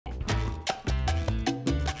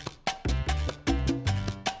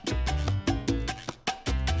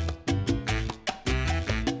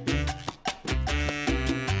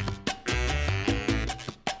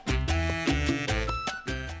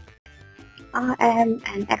I am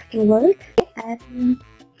an extrovert and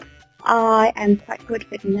I am quite good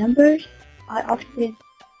with numbers. I often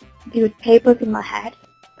do tables in my head.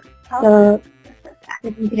 So as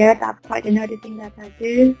an engineer, that's quite another thing that I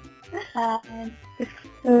do. And the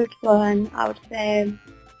third one, I would say,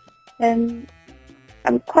 I'm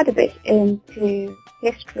quite a bit into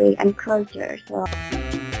history and culture. So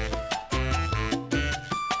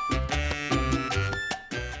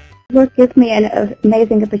work gives me an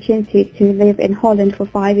amazing opportunity to live in Holland for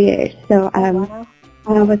 5 years. So Wow.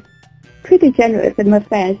 I was pretty generous with my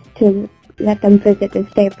friends to let them visit and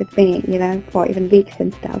stay with me, for even weeks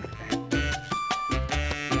and stuff.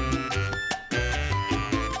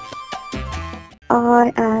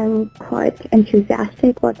 I am quite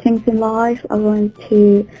enthusiastic about things in life. I want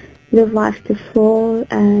to live life to full,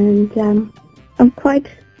 and I'm quite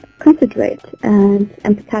considerate and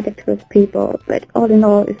empathetic towards people. But all in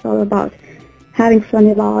all, it's all about having fun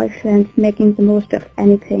in life and making the most of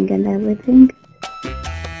anything and everything.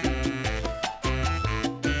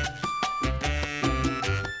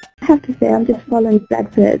 I have to say, I'm just following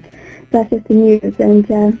Brexit. That's just the news, and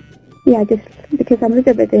just because I'm a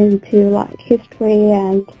little bit into history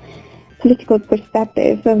and political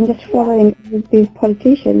perspective, so I'm just following these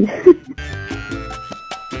politicians.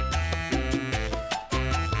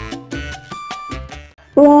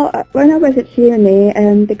 Well, when I was at uni,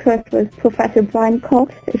 the coach was Professor Brian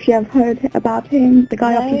Cox, if you have heard about him, the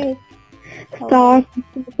guy of Stars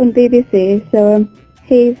on BBC. So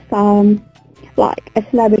he's a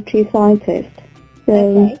celebrity scientist.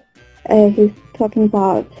 So he's talking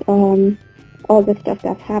about all the stuff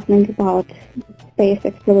that's happening about space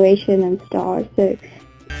exploration and stars. So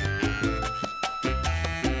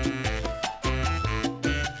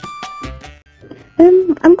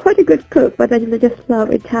I'm quite a good cook, but I just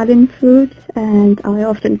love Italian food, and I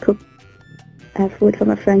often cook food for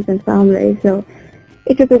my friends and family. So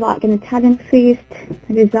it would be like an Italian feast,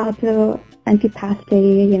 risotto,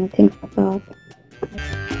 antipasti, things like that.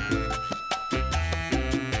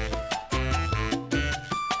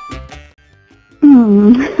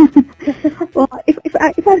 Well,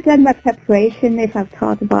 if I've done my preparation, if I've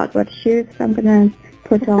thought about what shoes I'm gonna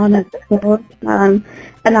put on at sport, an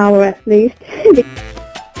hour at least.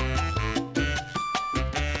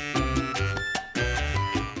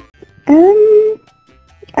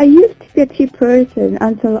 I used to be a tea person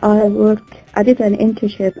until I did an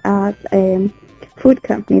internship at a food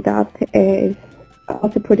company that is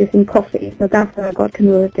also producing coffee, so that's where I got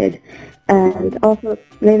converted. And also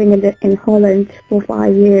living in Holland for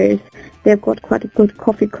 5 years, they've got quite a good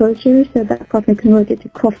coffee culture, so that got me converted to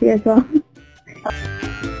coffee as well.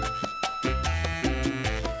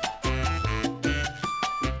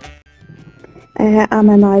 I'm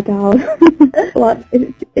a night owl. Well,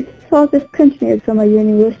 it's all just continued from my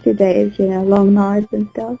university days, long nights and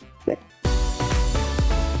stuff. But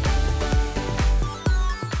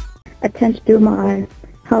I tend to do my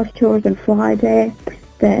house chores on Friday.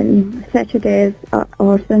 Then Saturdays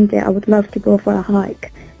or Sunday, I would love to go for a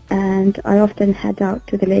hike, and I often head out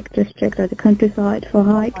to the Lake District or the countryside for a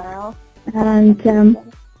hike. Wow. And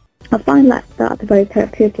I find that very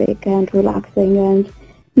therapeutic and relaxing, and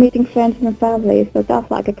meeting friends and family, so that's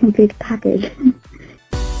like a complete package.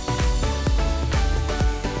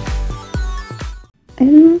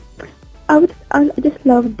 I just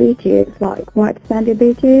love beaches, like white sandy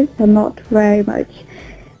beaches. I'm not very much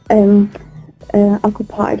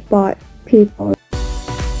occupied by people.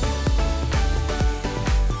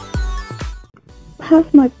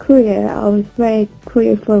 Past my career, I was very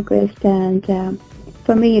career focused, and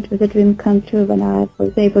for me it was a dream come true when I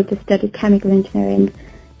was able to study chemical engineering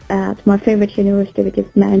at my favorite university, which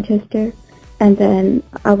is Manchester. And then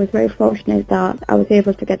I was very fortunate that I was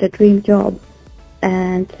able to get a dream job,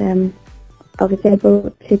 and I was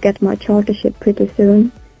able to get my chartership pretty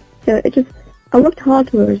soon. So I worked hard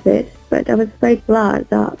towards it, but I was very glad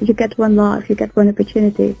that you get one life, you get one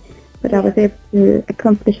opportunity. But I was able to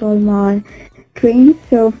accomplish all my dreams,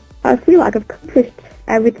 so I feel like I've accomplished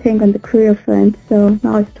everything on the career front. So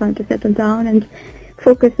now it's time to settle down and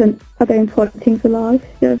focus on other important things in life.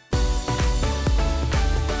 So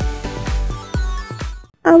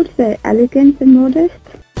I would say elegant and modest.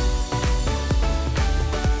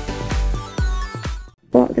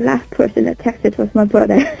 Well, the last person that texted was my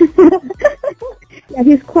brother. Yeah,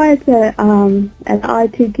 he's quite an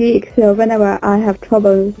IT geek, so whenever I have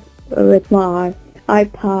trouble with my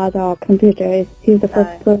iPad or computer, he's the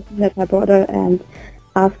first person that I bother and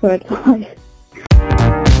ask for advice.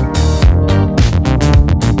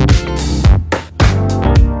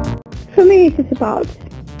 For me, it's just about,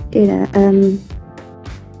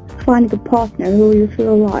 finding a partner who you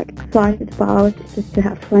feel like excited about, just to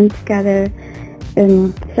have fun together,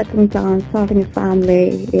 settling down, starting a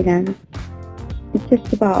family, It's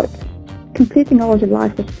just about completing all the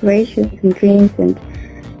life aspirations and dreams and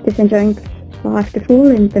just enjoying life to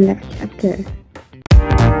full in the next chapter.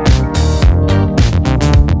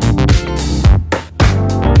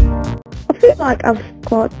 I feel like I've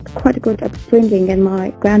got quite a good upbringing, and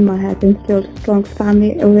my grandma has instilled strong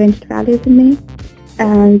family-oriented values in me.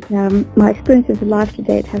 And my experiences of life to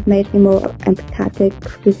date have made me more empathetic,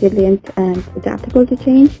 resilient, and adaptable to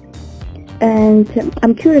change. And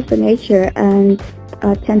I'm curious by nature, and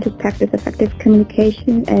I tend to practice effective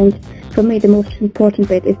communication. And for me, the most important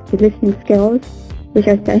bit is the listening skills, which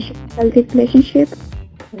are essential in a healthy relationship.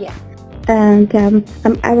 Yeah. And I'm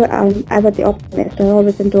ever the optimist. I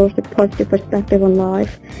always endorse a positive perspective on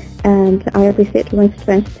life, and I appreciate one's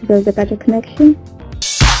strengths to build a better connection.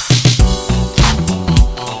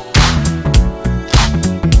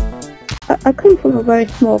 I come from a very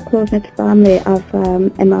small, close-knit family of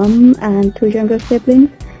a mum and two younger siblings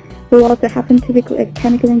who also happen to be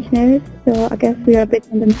chemical engineers, so I guess we are a bit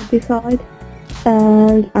on the nerdy side.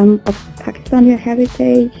 And I'm of Pakistani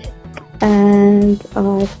heritage, and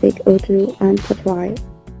I speak Urdu and Patwari.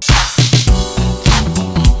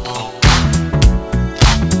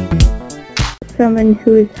 Someone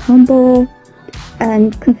who is humble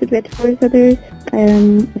and considerate towards others,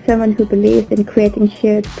 someone who believes in creating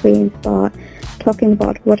shared dreams by talking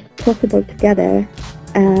about what's possible together,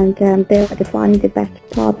 and thereby defining the best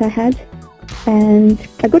path ahead. And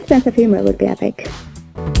a good sense of humour would be epic.